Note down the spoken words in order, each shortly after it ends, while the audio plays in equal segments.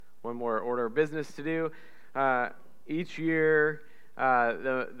one more order of business to do. Each year,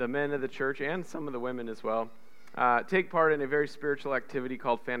 the men of the church and some of the women as well take part in a very spiritual activity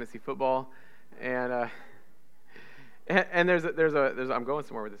called fantasy football, and there's I'm going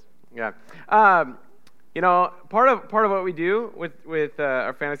somewhere with this. Yeah. Part of what we do with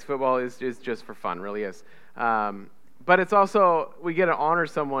our fantasy football is just for fun, really is. But it's also, we get to honor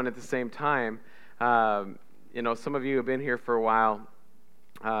someone at the same time. Some of you have been here for a while,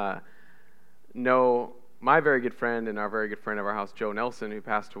 know my very good friend and our very good friend of our house, Joe Nelson, who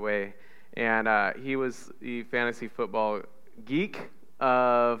passed away. And he was the fantasy football geek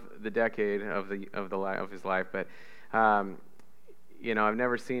of the decade of his life. But I've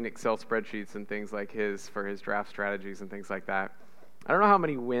never seen Excel spreadsheets and things like his for his draft strategies and things like that. I don't know how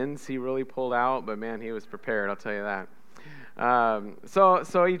many wins he really pulled out, but man, he was prepared, I'll tell you that.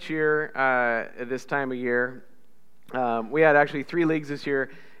 So each year, at this time of year, we had actually 3 leagues this year,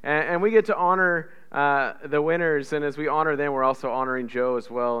 and we get to honor the winners, and as we honor them, we're also honoring Joe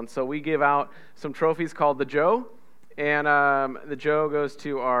as well. And so we give out some trophies called the Joe, and the Joe goes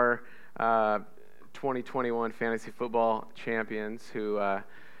to our 2021 fantasy football champions who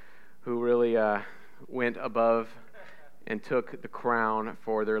really went above and took the crown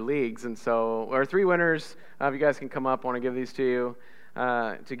for their leagues. And so our 3 winners, if you guys can come up, I want to give these to you.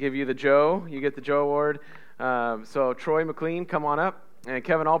 To give you the Joe, you get the Joe Award. So Troy McLean, come on up. And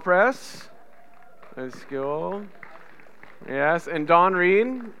Kevin Allpress, let's go. Yes, and Don Reed,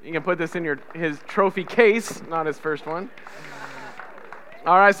 you can put this in his trophy case, not his first one.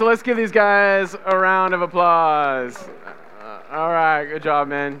 All right, so let's give these guys a round of applause. All right, good job,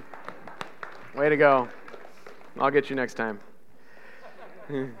 man. Way to go. I'll get you next time.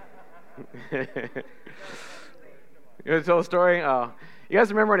 You want to tell a story? Oh, you guys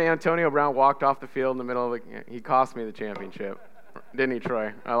remember when Antonio Brown walked off the field in the middle of he cost me the championship. Didn't he,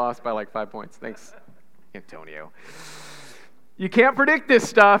 Troy? I lost by like 5 points. Thanks, Antonio. You can't predict this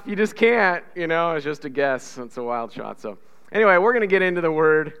stuff. You just can't. It's just a guess. It's a wild shot. So anyway, we're going to get into the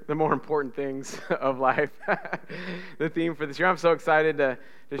Word, the more important things of life, the theme for this year. I'm so excited to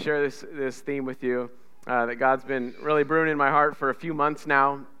share this theme with you. That God's been really brewing in my heart for a few months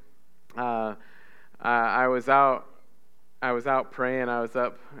now. I was out praying. I was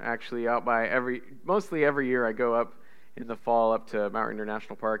up by mostly every year I go up in the fall up to Mount Rainier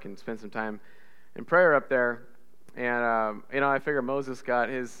National Park and spend some time in prayer up there. And I figure Moses got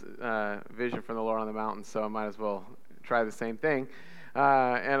his vision from the Lord on the mountain, so I might as well try the same thing.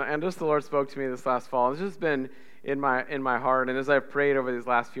 And just the Lord spoke to me this last fall. It's just been in my heart, and as I've prayed over these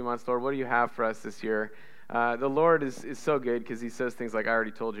last few months, Lord, what do you have for us this year? The Lord is so good because He says things like, "I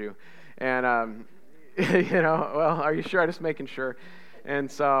already told you," and well, are you sure? I'm just making sure. And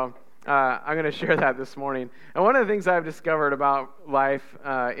so I'm going to share that this morning. And one of the things I've discovered about life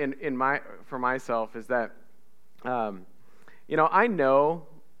for myself is that I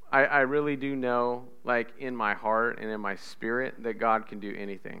really do know, like in my heart and in my spirit, that God can do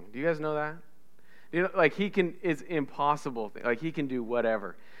anything. Do you guys know that? It's impossible. Like He can do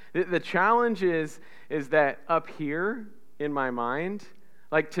whatever. The challenge is that up here in my mind,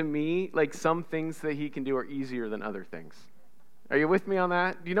 like to me, like some things that He can do are easier than other things. Are you with me on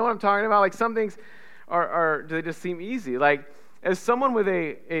that? Do you know what I'm talking about? Like some things they just seem easy. Like as someone with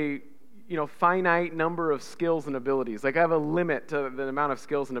a finite number of skills and abilities, like I have a limit to the amount of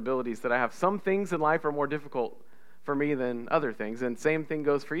skills and abilities that I have. Some things in life are more difficult for me than other things, and same thing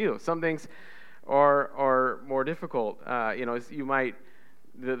goes for you. Some things are more difficult. You might,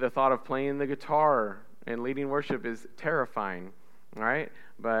 the thought of playing the guitar and leading worship is terrifying, right?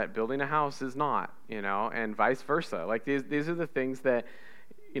 But building a house is not, and vice versa. Like these are the things that,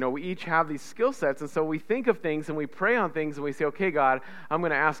 we each have these skill sets, and so we think of things and we pray on things and we say, okay, God, I'm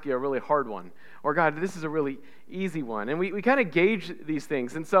going to ask you a really hard one. Or God, this is a really easy one. And we kind of gauge these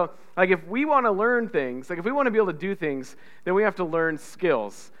things. And so, like if we want to learn things, like if we want to be able to do things, then we have to learn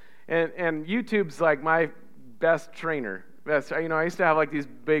skills. And YouTube's like my best trainer. I used to have like these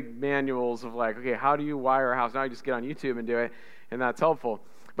big manuals of like, okay, how do you wire a house? Now I just get on YouTube and do it, and that's helpful.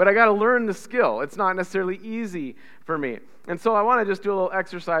 But I got to learn the skill. It's not necessarily easy for me. And so I want to just do a little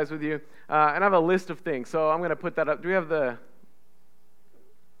exercise with you. And I have a list of things. So I'm going to put that up. Do we have the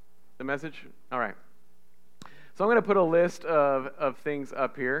message? All right. So I'm going to put a list of things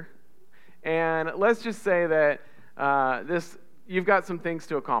up here. And let's just say that you've got some things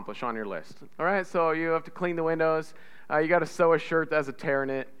to accomplish on your list. All right? So you have to clean the windows. You got to sew a shirt that has a tear in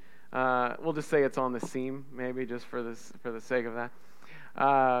it. We'll just say it's on the seam, maybe, just for the sake of that.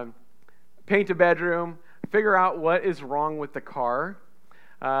 Paint a bedroom, figure out what is wrong with the car,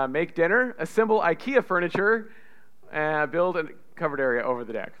 make dinner, assemble IKEA furniture, build covered area over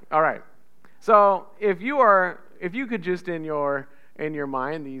the deck. All right. So if you could just in your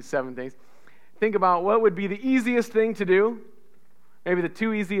mind, these 7 things, think about what would be the easiest thing to do, maybe the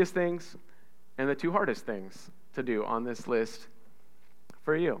 2 easiest things, and the 2 hardest things to do on this list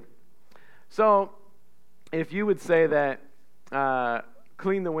for you. So if you would say that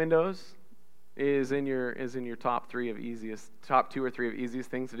clean the windows is in your top 2 or 3 of easiest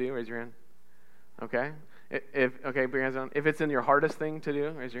things to do, raise your hand. Okay. Put your hands down. If it's in your hardest thing to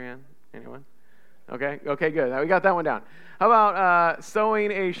do, raise your hand. Anyone? Okay, good. Now we got that one down. How about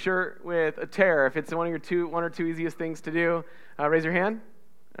sewing a shirt with a tear? If it's one or 2 easiest things to do, raise your hand.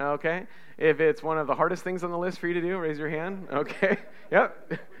 Okay. If it's one of the hardest things on the list for you to do, raise your hand. Okay.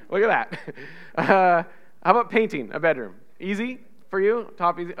 Yep. Look at that. How about painting a bedroom? Easy for you?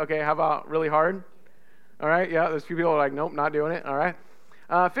 Top easy? Okay. How about really hard? All right. Yeah. There's a few people who are like, nope, not doing it. All right.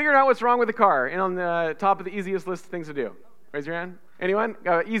 Figure out what's wrong with the car. And on the top of the easiest list of things to do. Raise your hand. Anyone?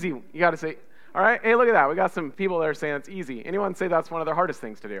 Easy. You got to say. All right. Hey, look at that. We got some people that are saying it's easy. Anyone say that's one of their hardest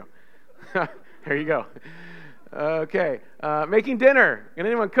things to do? There you go. Okay. Making dinner. Can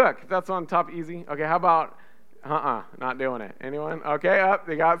anyone cook? If that's on top easy. Okay. How about not doing it? Anyone? Okay.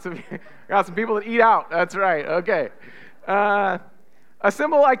 They got some people that eat out. That's right. Okay.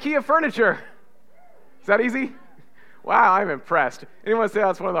 Assemble IKEA furniture. Is that easy? Wow, I'm impressed. Anyone say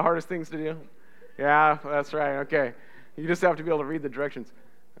that's one of the hardest things to do? Yeah, that's right. Okay. You just have to be able to read the directions.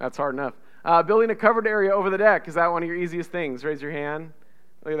 That's hard enough. Building a covered area over the deck. Is that one of your easiest things? Raise your hand.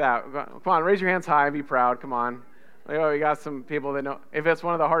 Look at that. Come on, raise your hands high. Be proud. Come on. Oh, we got some people that know. If it's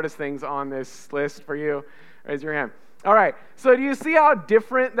one of the hardest things on this list for you, raise your hand. All right. So do you see how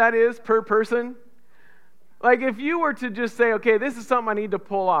different that is per person? Like if you were to just say, okay, this is something I need to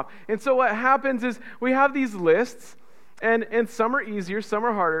pull off. And so what happens is we have these lists, and some are easier, some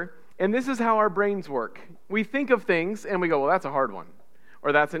are harder, and this is how our brains work. We think of things, and we go, well, that's a hard one,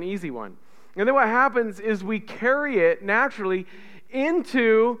 or that's an easy one. And then what happens is we carry it naturally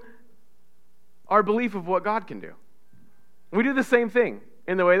into our belief of what God can do. We do the same thing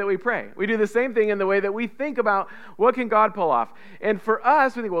in the way that we pray. We do the same thing in the way that we think about what can God pull off. And for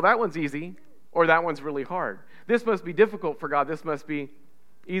us, we think, well, that one's easy, or that one's really hard. This must be difficult for God. This must be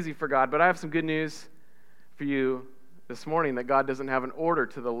easy for God. But I have some good news for you this morning, that God doesn't have an order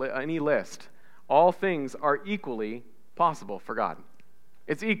to any list. All things are equally possible for God.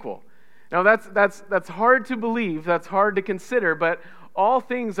 It's equal. Now that's hard to believe, that's hard to consider, but all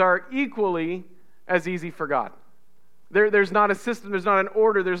things are equally as easy for God. There's not a system, there's not an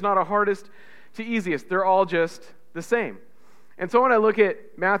order, there's not a hardest to easiest. They're all just the same. And so when I look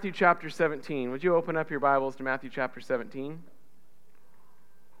at Matthew chapter 17, would you open up your Bibles to Matthew chapter 17?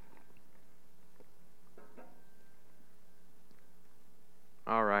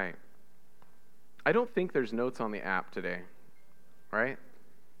 All right. I don't think there's notes on the app today, right?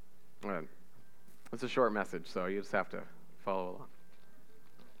 It's a short message, so you just have to follow along.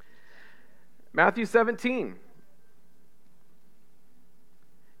 Matthew 17.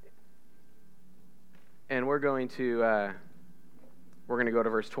 And we're going to go to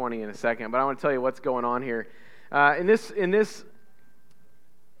verse 20 in a second, but I want to tell you what's going on here. In this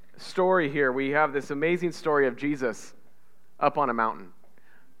story here, we have this amazing story of Jesus up on a mountain.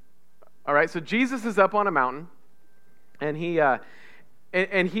 All right, so Jesus is up on a mountain, and he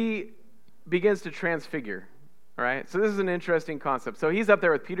begins to transfigure. All right, so this is an interesting concept. So he's up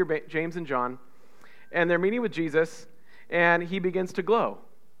there with Peter, James, and John, and they're meeting with Jesus, and he begins to glow.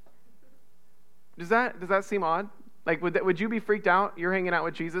 Does that seem odd? Like, would you be freaked out? You're hanging out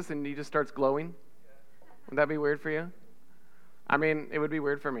with Jesus, and he just starts glowing. Would that be weird for you? I mean, it would be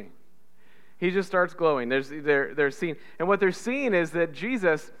weird for me. He just starts glowing. They're seeing, and what they're seeing is that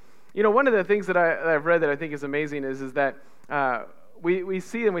Jesus. You know, one of the things that I've read that I think is amazing is that we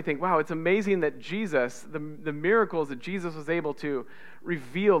see and we think, wow, it's amazing that Jesus, the miracles that Jesus was able to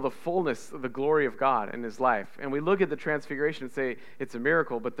reveal the fullness of the glory of God in his life. And we look at the transfiguration and say it's a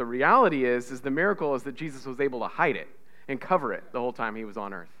miracle, but the reality is the miracle is that Jesus was able to hide it and cover it the whole time he was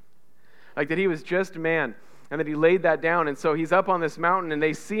on earth. Like that he was just man and that he laid that down. And so he's up on this mountain and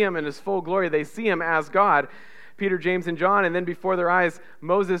they see him in his full glory. They see him as God. Peter, James, and John, and then before their eyes,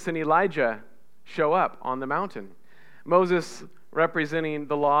 Moses and Elijah show up on the mountain. Moses representing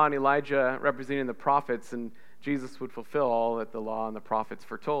the law and Elijah representing the prophets, and Jesus would fulfill all that the law and the prophets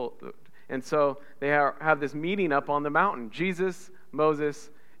foretold. And so they have this meeting up on the mountain, Jesus,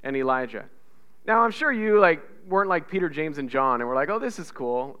 Moses, and Elijah. Now, I'm sure you weren't like Peter, James, and John, and were like, oh, this is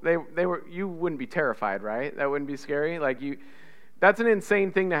cool. They were. You wouldn't be terrified, right? That wouldn't be scary. That's an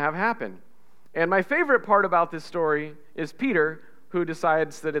insane thing to have happen. And my favorite part about this story is Peter who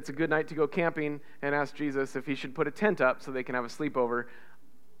decides that it's a good night to go camping and asks Jesus if he should put a tent up so they can have a sleepover.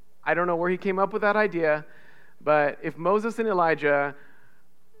 I don't know where he came up with that idea, but if Moses and Elijah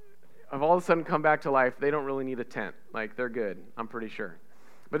have all of a sudden come back to life, they don't really need a tent. Like, they're good, I'm pretty sure.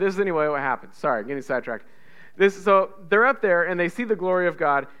 But this is anyway what happens. Sorry, getting sidetracked. So they're up there, and they see the glory of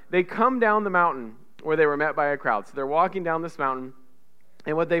God. They come down the mountain where they were met by a crowd. So they're walking down this mountain,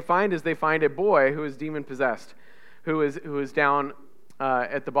 and what they find is they find a boy who is demon-possessed, who is down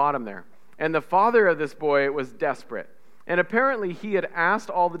at the bottom there. And the father of this boy was desperate. And apparently he had asked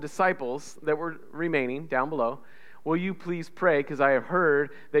all the disciples that were remaining down below, will you please pray, because I have heard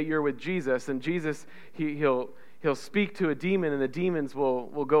that you're with Jesus, and Jesus, he'll speak to a demon, and the demons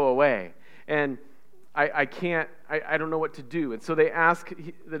will go away. And I don't know what to do. And so they ask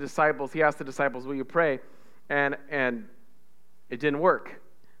the disciples, he asked the disciples, will you pray? And it didn't work.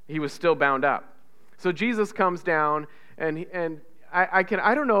 He was still bound up. So Jesus comes down, and I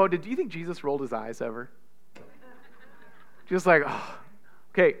don't know, do you think Jesus rolled his eyes ever? Just like, oh,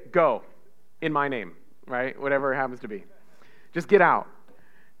 okay, go, in my name, right? Whatever it happens to be. Just get out.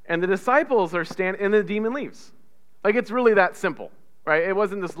 And the disciples are standing, and the demon leaves. Like, it's really that simple, right? It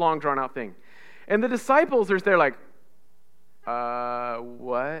wasn't this long, drawn-out thing. And the disciples are there like,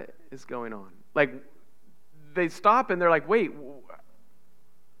 what is going on? Like, they stop, and they're like, wait,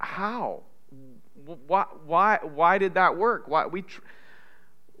 how? Why did that work? Why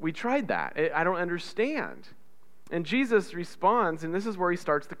we tried that. I don't understand. And Jesus responds, and this is where he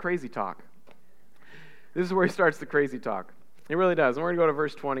starts the crazy talk. This is where he starts the crazy talk. He really does. And we're going to go to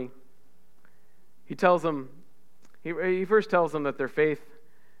verse 20. He tells them, he first tells them that their faith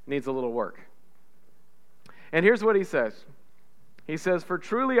needs a little work. And here's what he says. He says, for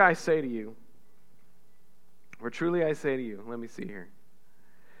truly I say to you, let me see here.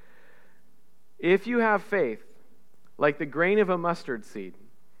 If you have faith like the grain of a mustard seed,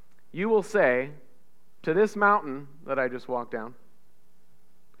 you will say to this mountain that I just walked down,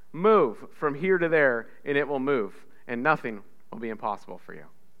 move from here to there, and it will move, and nothing will be impossible for you.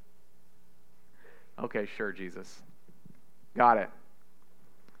 Okay, sure, Jesus. Got it.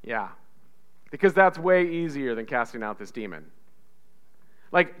 Yeah. Because that's way easier than casting out this demon.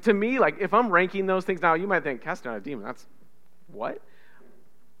 Like, to me, like, if I'm ranking those things now, you might think, casting out a demon, that's what?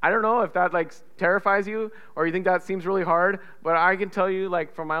 I don't know if that, like, terrifies you, or you think that seems really hard, but I can tell you,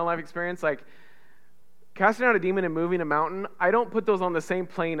 like, from my own life experience, like, casting out a demon and moving a mountain, I don't put those on the same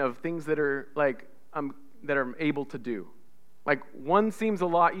plane of things that are, like, that I'm able to do. Like, one seems a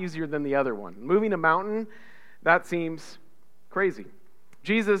lot easier than the other one. Moving a mountain, that seems crazy.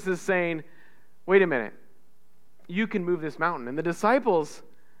 Jesus is saying, wait a minute, you can move this mountain. And the disciples,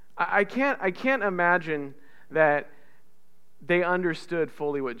 I can't imagine that they understood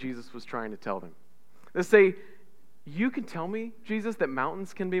fully what Jesus was trying to tell them. They say, you can tell me, Jesus, that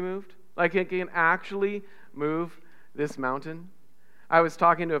mountains can be moved? Like, it can actually move this mountain? I was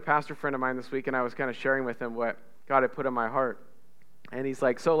talking to a pastor friend of mine this week, and I was kind of sharing with him what God had put in my heart. And he's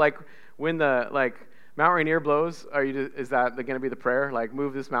like, so, like, when the, like, Mount Rainier blows, is that going to be the prayer? Like,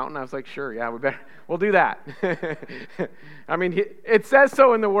 move this mountain? I was like, sure, yeah, we'll do that. I mean, it says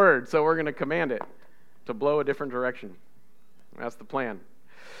so in the Word, so we're going to command it to blow a different direction. That's the plan.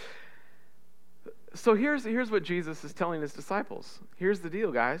 So here's what Jesus is telling his disciples. Here's the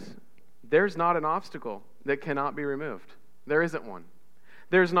deal, guys. There's not an obstacle that cannot be removed. There isn't one.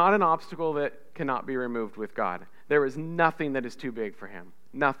 There's not an obstacle that cannot be removed with God. There is nothing that is too big for him.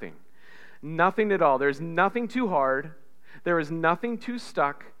 Nothing. Nothing at all. There's nothing too hard. There is nothing too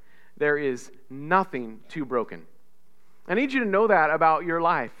stuck. There is nothing too broken. I need you to know that about your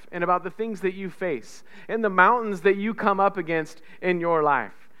life and about the things that you face and the mountains that you come up against in your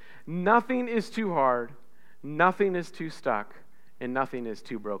life. Nothing is too hard, nothing is too stuck, and nothing is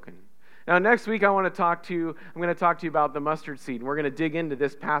too broken. Now, next week I'm going to talk to you about the mustard seed, and we're going to dig into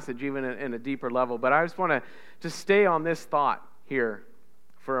this passage even in a deeper level. But I just want to stay on this thought here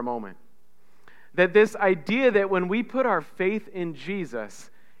for a moment. That this idea that when we put our faith in Jesus,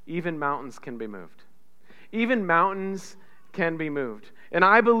 even mountains can be moved. Even mountains can be moved. And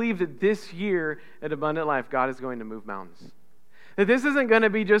I believe that this year at Abundant Life, God is going to move mountains. That this isn't going to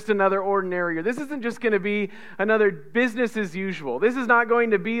be just another ordinary year. This isn't just going to be another business as usual. This is not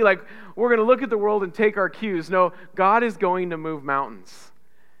going to be like we're going to look at the world and take our cues. No, God is going to move mountains.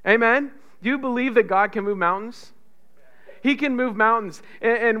 Amen? Do you believe that God can move mountains? He can move mountains.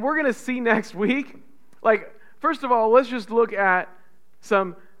 And we're going to see next week, like, first of all, let's just look at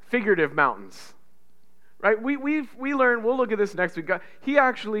some figurative mountains. Right? We learn, we'll look at this next week. He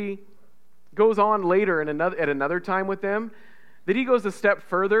actually goes on later at another time with them that he goes a step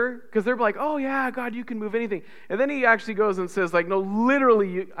further, because they're like, oh yeah, God, you can move anything. And then he actually goes and says, like, no,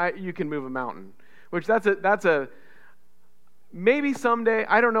 literally, you can move a mountain. Which that's a maybe someday,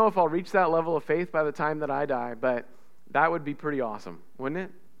 I don't know if I'll reach that level of faith by the time that I die, but that would be pretty awesome, wouldn't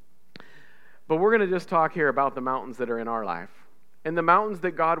it? But we're going to just talk here about the mountains that are in our life and the mountains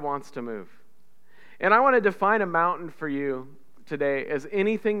that God wants to move. And I want to define a mountain for you today as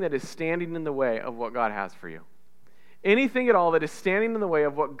anything that is standing in the way of what God has for you. Anything at all that is standing in the way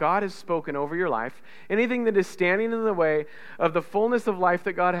of what God has spoken over your life, anything that is standing in the way of the fullness of life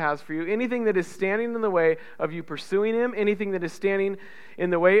that God has for you, anything that is standing in the way of you pursuing Him, anything that is standing in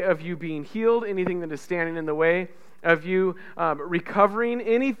the way of you being healed, anything that is standing in the way of you recovering,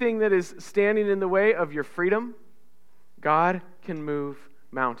 anything that is standing in the way of your freedom, God can move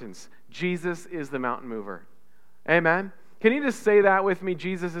mountains. Jesus is the mountain mover. Amen? Can you just say that with me?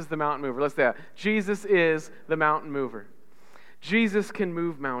 Jesus is the mountain mover. Let's say that. Jesus is the mountain mover. Jesus can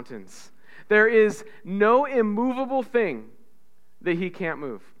move mountains. There is no immovable thing that He can't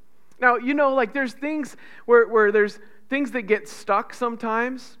move. Now, you know, like there's things where there's things that get stuck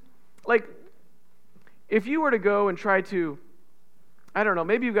sometimes. Like if you were to go and try to, I don't know,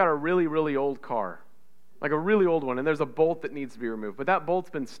 maybe you've got a really, really old car, like a really old one, and there's a bolt that needs to be removed, but that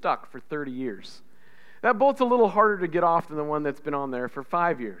bolt's been stuck for 30 years. That bolt's a little harder to get off than the one that's been on there for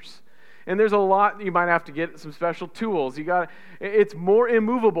 5 years. And there's a lot, you might have to get some special tools. It's more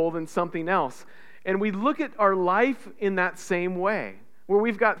immovable than something else. And we look at our life in that same way, where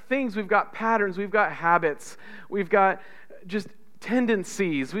we've got things, we've got patterns, we've got habits, we've got just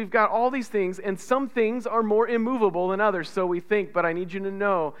tendencies, we've got all these things, and some things are more immovable than others, so we think, but I need you to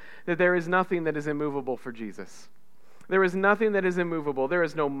know that there is nothing that is immovable for Jesus. There is nothing that is immovable. There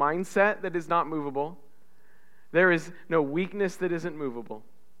is no mindset that is not movable. There is no weakness that isn't movable.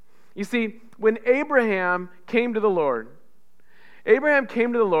 You see, when Abraham came to the Lord, and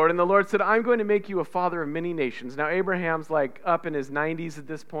the Lord said, I'm going to make you a father of many nations. Now, Abraham's like up in his 90s at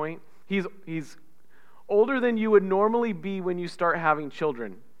this point. He's older than you would normally be when you start having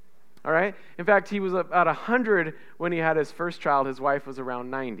children. All right? In fact, he was about 100 when he had his first child. His wife was around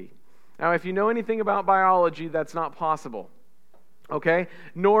 90. Now, if you know anything about biology, that's not possible. Okay?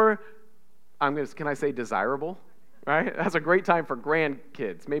 Can I say desirable? Right? That's a great time for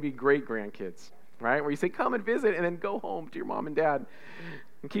grandkids, maybe great-grandkids, right? Where you say, come and visit, and then go home to your mom and dad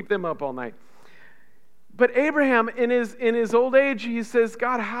and keep them up all night. But Abraham, in his old age, he says,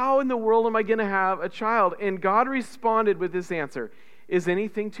 God, how in the world am I going to have a child? And God responded with this answer, is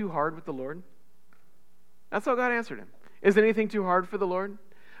anything too hard with the Lord? That's how God answered him. Is anything too hard for the Lord?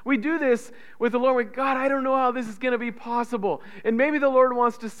 We do this with the Lord. We're, God, I don't know how this is going to be possible. And maybe the Lord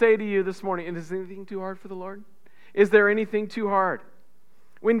wants to say to you this morning, is anything too hard for the Lord? Is there anything too hard?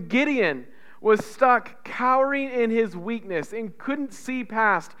 When Gideon was stuck cowering in his weakness and couldn't see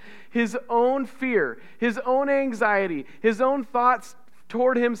past his own fear, his own anxiety, his own thoughts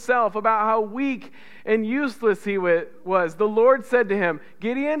toward himself about how weak and useless he was, the Lord said to him,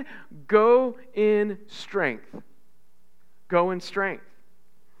 Gideon, go in strength. Go in strength.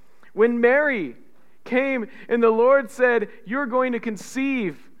 When Mary came and the Lord said, you're going to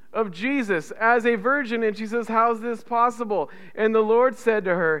conceive of Jesus as a virgin, and she says, how's this possible? And the Lord said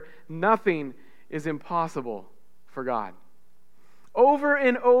to her, nothing is impossible for God. Over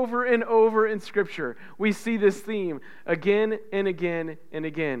and over and over in Scripture, we see this theme again and again and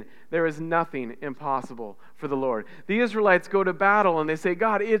again. There is nothing impossible for the Lord. The Israelites go to battle and they say,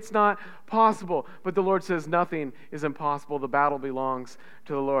 God, it's not possible. But the Lord says nothing is impossible. The battle belongs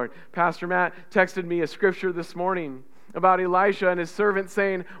to the Lord. Pastor Matt texted me a scripture this morning about Elisha and his servant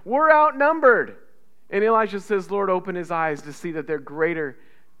saying, we're outnumbered. And Elisha says, Lord, open his eyes to see that there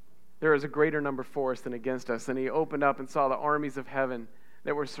is a greater number for us than against us. And he opened up and saw the armies of heaven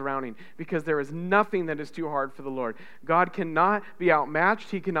that were surrounding, because there is nothing that is too hard for the Lord. God cannot be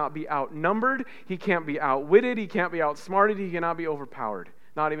outmatched. He cannot be outnumbered. He can't be outwitted. He can't be outsmarted. He cannot be overpowered.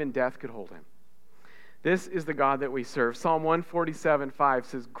 Not even death could hold him. This is the God that we serve. Psalm 147:5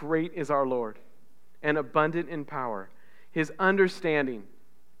 says, great is our Lord and abundant in power. His understanding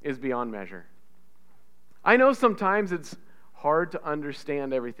is beyond measure. I know sometimes it's hard to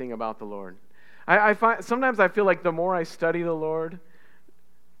understand everything about the Lord. I find sometimes I feel like the more I study the Lord,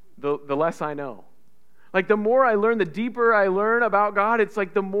 the less I know. Like the more I learn, the deeper I learn about God, it's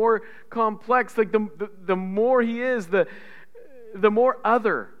like the more complex, like the more He is, the more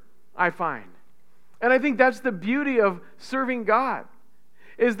other I find. And I think that's the beauty of serving God,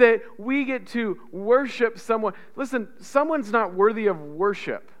 is that we get to worship someone. Listen, someone's not worthy of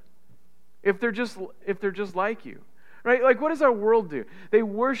worship if they're just like you. Right? Like, what does our world do? They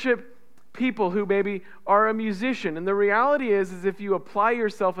worship people who maybe are a musician. And the reality is if you apply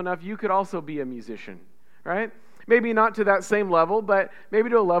yourself enough, you could also be a musician, right? Maybe not to that same level, but maybe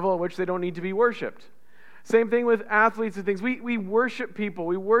to a level in which they don't need to be worshiped. Same thing with athletes and things. We worship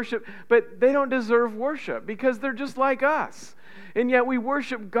people, but they don't deserve worship because they're just like us. And yet we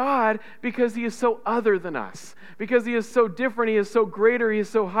worship God because He is so other than us, because He is so different, He is so greater, He is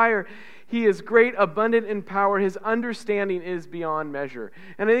so higher. He is great, abundant in power. His understanding is beyond measure.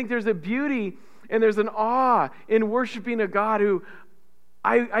 And I think there's a beauty and there's an awe in worshiping a God who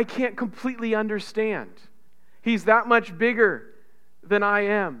I can't completely understand. He's that much bigger than I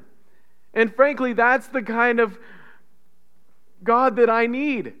am. And frankly, that's the kind of God that I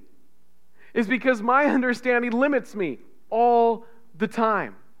need, is because my understanding limits me all the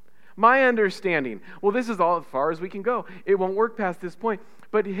time. My understanding, well, this is all as far as we can go. It won't work past this point.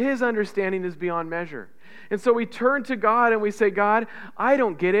 But His understanding is beyond measure. And so we turn to God and we say, God, I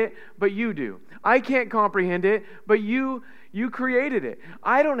don't get it, but You do. I can't comprehend it, but You created it.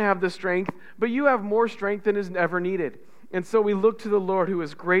 I don't have the strength, but You have more strength than is ever needed. And so we look to the Lord who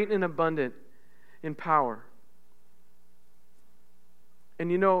is great and abundant in power.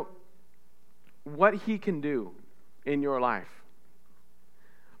 And you know, what He can do in your life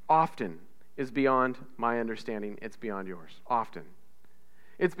often is beyond my understanding. It's beyond yours. Often.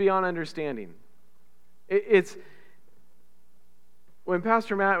 It's beyond understanding. It's when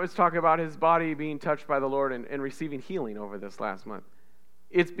Pastor Matt was talking about his body being touched by the Lord and receiving healing over this last month,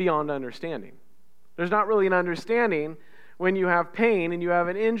 it's beyond understanding. There's not really an understanding when you have pain and you have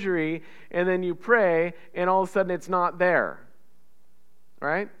an injury and then you pray and all of a sudden it's not there.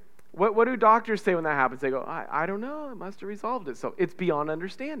 Right? What do doctors say when that happens? They go, I don't know, it must have resolved it. So it's beyond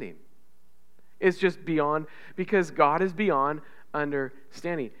understanding. It's just beyond, because God is beyond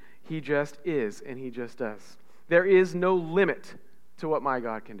understanding. He just is, and He just does. There is no limit to what my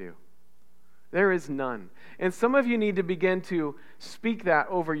God can do. There is none. And some of you need to begin to speak that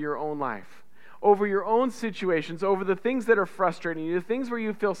over your own life, over your own situations, over the things that are frustrating you, the things where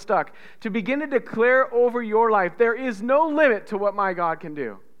you feel stuck, to begin to declare over your life, there is no limit to what my God can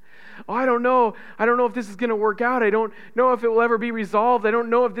do. Oh, I don't know if this is going to work out. I don't know if it will ever be resolved. I don't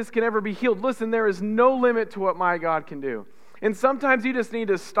know if this can ever be healed. Listen, there is no limit to what my God can do. And sometimes you just need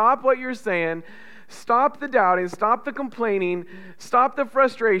to stop what you're saying, stop the doubting, stop the complaining, stop the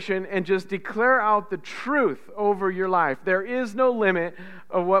frustration, and just declare out the truth over your life. There is no limit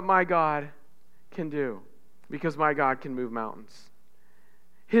of what my God can do, because my God can move mountains.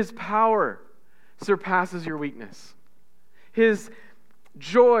 His power surpasses your weakness. His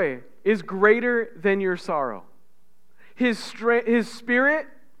joy is greater than your sorrow. His spirit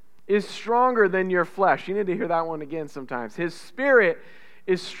is stronger than your flesh. You need to hear that one again sometimes. His spirit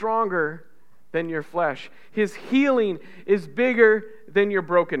is stronger than your flesh. His healing is bigger than your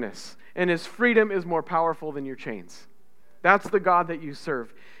brokenness. And His freedom is more powerful than your chains. That's the God that you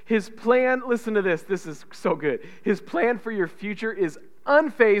serve. His plan, listen to this. This is so good. His plan for your future is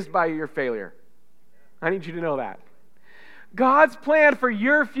unfazed by your failure. I need you to know that. God's plan for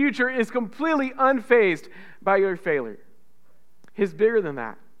your future is completely unfazed by your failure. He's bigger than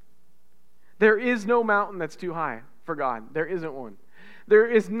that. There is no mountain that's too high for God. There isn't one. There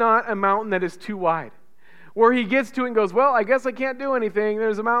is not a mountain that is too wide, where He gets to it and goes, well, I guess I can't do anything.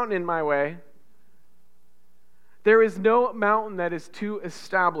 There's a mountain in my way. There is no mountain that is too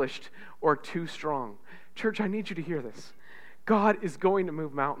established or too strong. Church, I need you to hear this. God is going to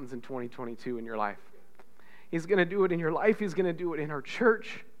move mountains in 2022 in your life. He's going to do it in your life. He's going to do it in our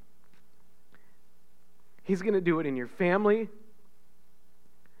church. He's going to do it in your family.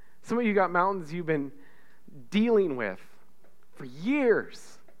 Some of you got mountains you've been dealing with for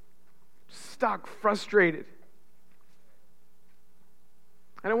years. Stuck, frustrated.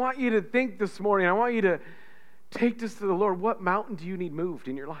 And I want you to think this morning, I want you to take this to the Lord. What mountain do you need moved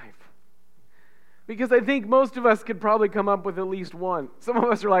in your life? Because I think most of us could probably come up with at least one. Some of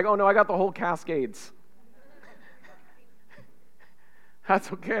us are like, oh no, I got the whole Cascades.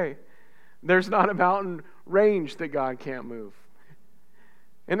 That's okay. There's not a mountain range that God can't move.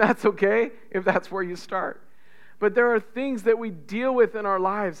 And that's okay if that's where you start. But there are things that we deal with in our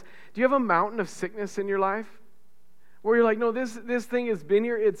lives. Do you have a mountain of sickness in your life? Where you're like, no, this thing has been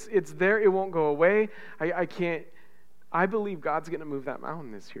here. It's there. It won't go away. I can't. I believe God's going to move that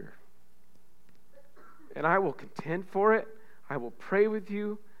mountain this year. And I will contend for it. I will pray with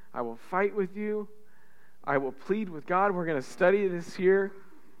you. I will fight with you. I will plead with God. We're going to study this year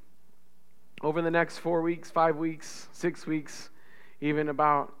over the next 4 weeks, 5 weeks, 6 weeks, even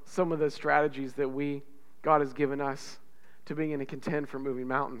about some of the strategies that God has given us to begin to contend for moving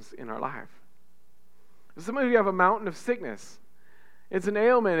mountains in our life. Some of you have a mountain of sickness. It's an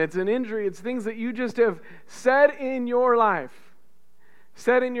ailment. It's an injury. It's things that you just have said in your life.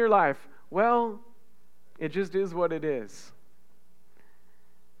 Said in your life, well, it just is what it is.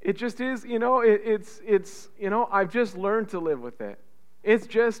 It just is, it's I've just learned to live with it. It's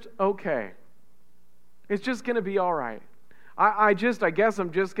just okay. It's just going to be all right. I guess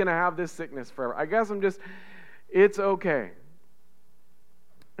I'm just going to have this sickness forever. It's okay.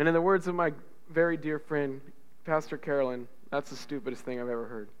 And in the words of my very dear friend, Pastor Carolyn, that's the stupidest thing I've ever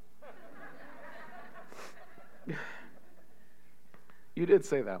heard. You did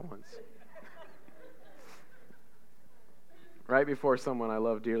say that once. Right before someone I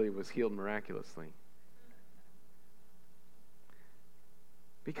love dearly was healed miraculously.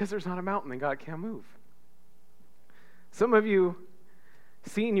 Because there's not a mountain that God can't move. Some of you,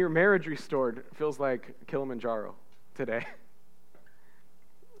 seeing your marriage restored feels like Kilimanjaro today.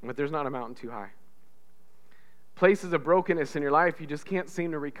 But there's not a mountain too high. Places of brokenness in your life you just can't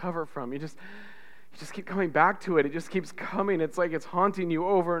seem to recover from. You just keep coming back to it. It just keeps coming. It's like it's haunting you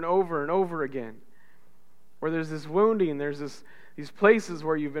over and over and over again. Where there's this wounding, there's these places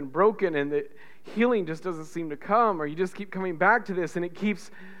where you've been broken and the healing just doesn't seem to come, or you just keep coming back to this and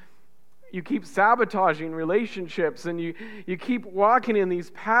you keep sabotaging relationships and you keep walking in these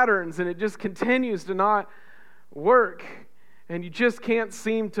patterns and it just continues to not work and you just can't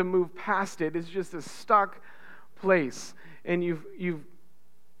seem to move past it. It's just a stuck place, and you've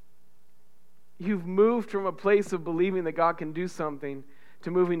moved from a place of believing that God can do something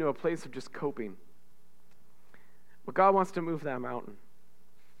to moving to a place of just coping. But God wants to move that mountain.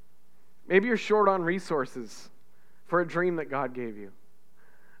 Maybe you're short on resources for a dream that God gave you.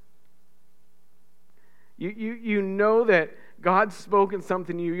 You know that God's spoken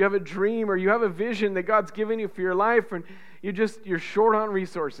something to you. You have a dream or you have a vision that God's given you for your life, and you're short on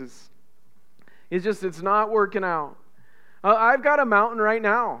resources. It's not working out. I've got a mountain right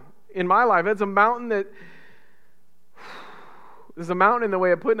now in my life. It's a mountain there's a mountain in the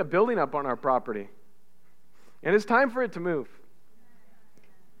way of putting a building up on our property. And it's time for it to move.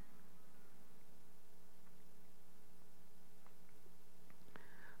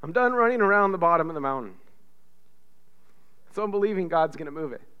 I'm done running around the bottom of the mountain. So I'm believing God's going to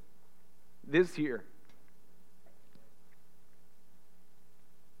move it this year.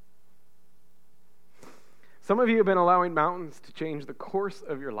 Some of you have been allowing mountains to change the course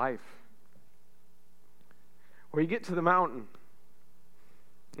of your life. Where you get to the mountain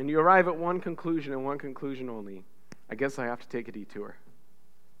and you arrive at one conclusion and one conclusion only. I guess I have to take a detour.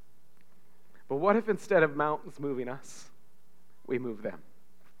 But what if instead of mountains moving us, we move them?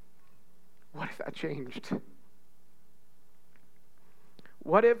 What if that changed?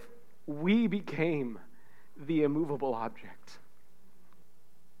 What if we became the immovable object?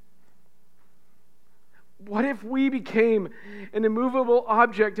 What if we became an immovable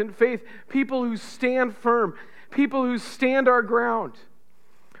object in faith? People who stand firm, people who stand our ground,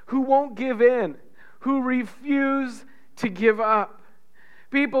 who won't give in, who refuse to give up.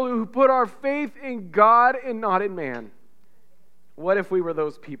 People who put our faith in God and not in man. What if we were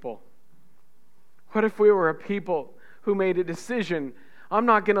those people? What if we were a people who made a decision, I'm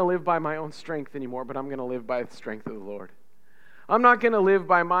not going to live by my own strength anymore, but I'm going to live by the strength of the Lord. I'm not going to live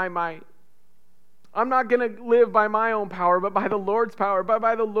by my might. I'm not going to live by my own power, but by the Lord's power, but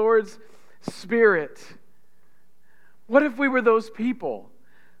by the Lord's Spirit. What if we were those people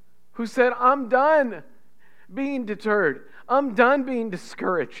who said, I'm done being deterred. I'm done being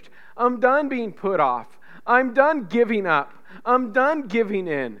discouraged. I'm done being put off. I'm done giving up. I'm done giving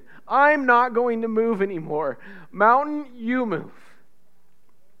in. I'm not going to move anymore. Mountain, you move.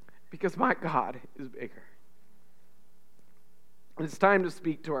 Because my God is bigger. And it's time to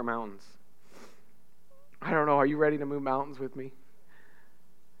speak to our mountains. I don't know, are you ready to move mountains with me?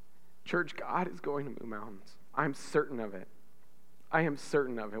 Church, God is going to move mountains. I'm certain of it. I am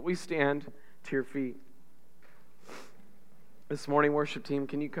certain of it. We stand to your feet. This morning, worship team,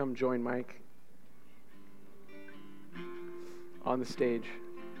 can you come join Mike on the stage?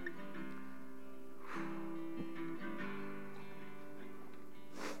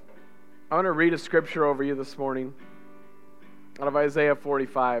 I want to read a scripture over you this morning out of Isaiah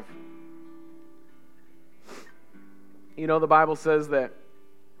 45. You know, the Bible says that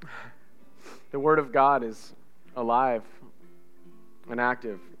the Word of God is alive and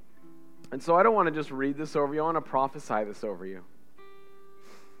active. And so I don't want to just read this over you. I want to prophesy this over you.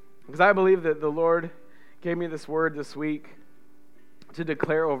 Because I believe that the Lord gave me this word this week to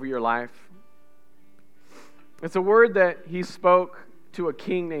declare over your life. It's a word that He spoke to a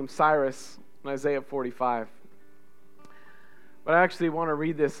king named Cyrus in Isaiah 45. But I actually want to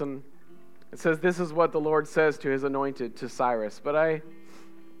read this in It says, this is what the Lord says to his anointed, to Cyrus. But I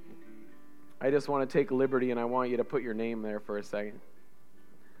just want to take liberty, and I want you to put your name there for a second.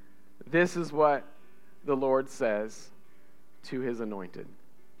 This is what the Lord says to his anointed.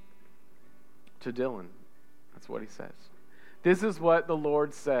 To Dylan. That's what he says. This is what the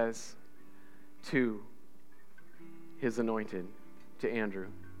Lord says to his anointed, to Andrew.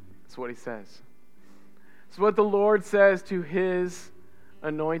 That's what he says. It's what the Lord says to his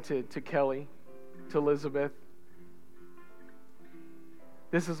anointed, to Kelly, to Elizabeth.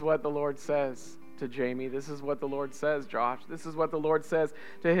 This is what the Lord says to Jamie. This is what the Lord says, Josh. This is what the Lord says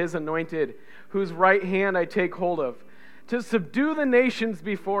to his anointed, whose right hand I take hold of, to subdue the nations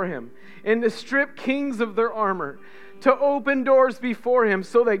before him, and to strip kings of their armor, to open doors before him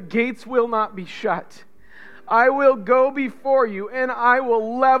so that gates will not be shut. I will go before you, and I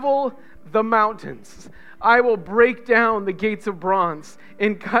will level the mountains. I will break down the gates of bronze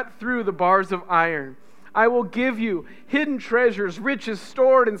and cut through the bars of iron. I will give you hidden treasures, riches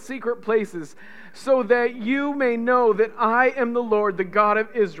stored in secret places, so that you may know that I am the Lord, the God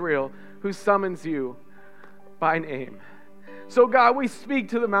of Israel, who summons you by name. So God, we speak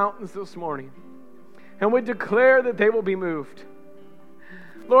to the mountains this morning, and we declare that they will be moved.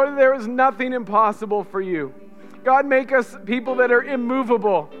 Lord, there is nothing impossible for you. God, make us people that are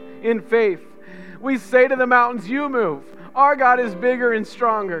immovable in faith. We say to the mountains, you move. Our God is bigger and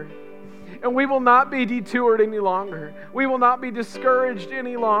stronger. And we will not be detoured any longer. We will not be discouraged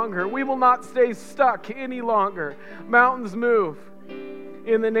any longer. We will not stay stuck any longer. Mountains move.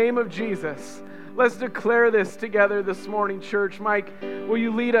 In the name of Jesus. Let's declare this together this morning, church. Mike, will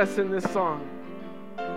you lead us in this song?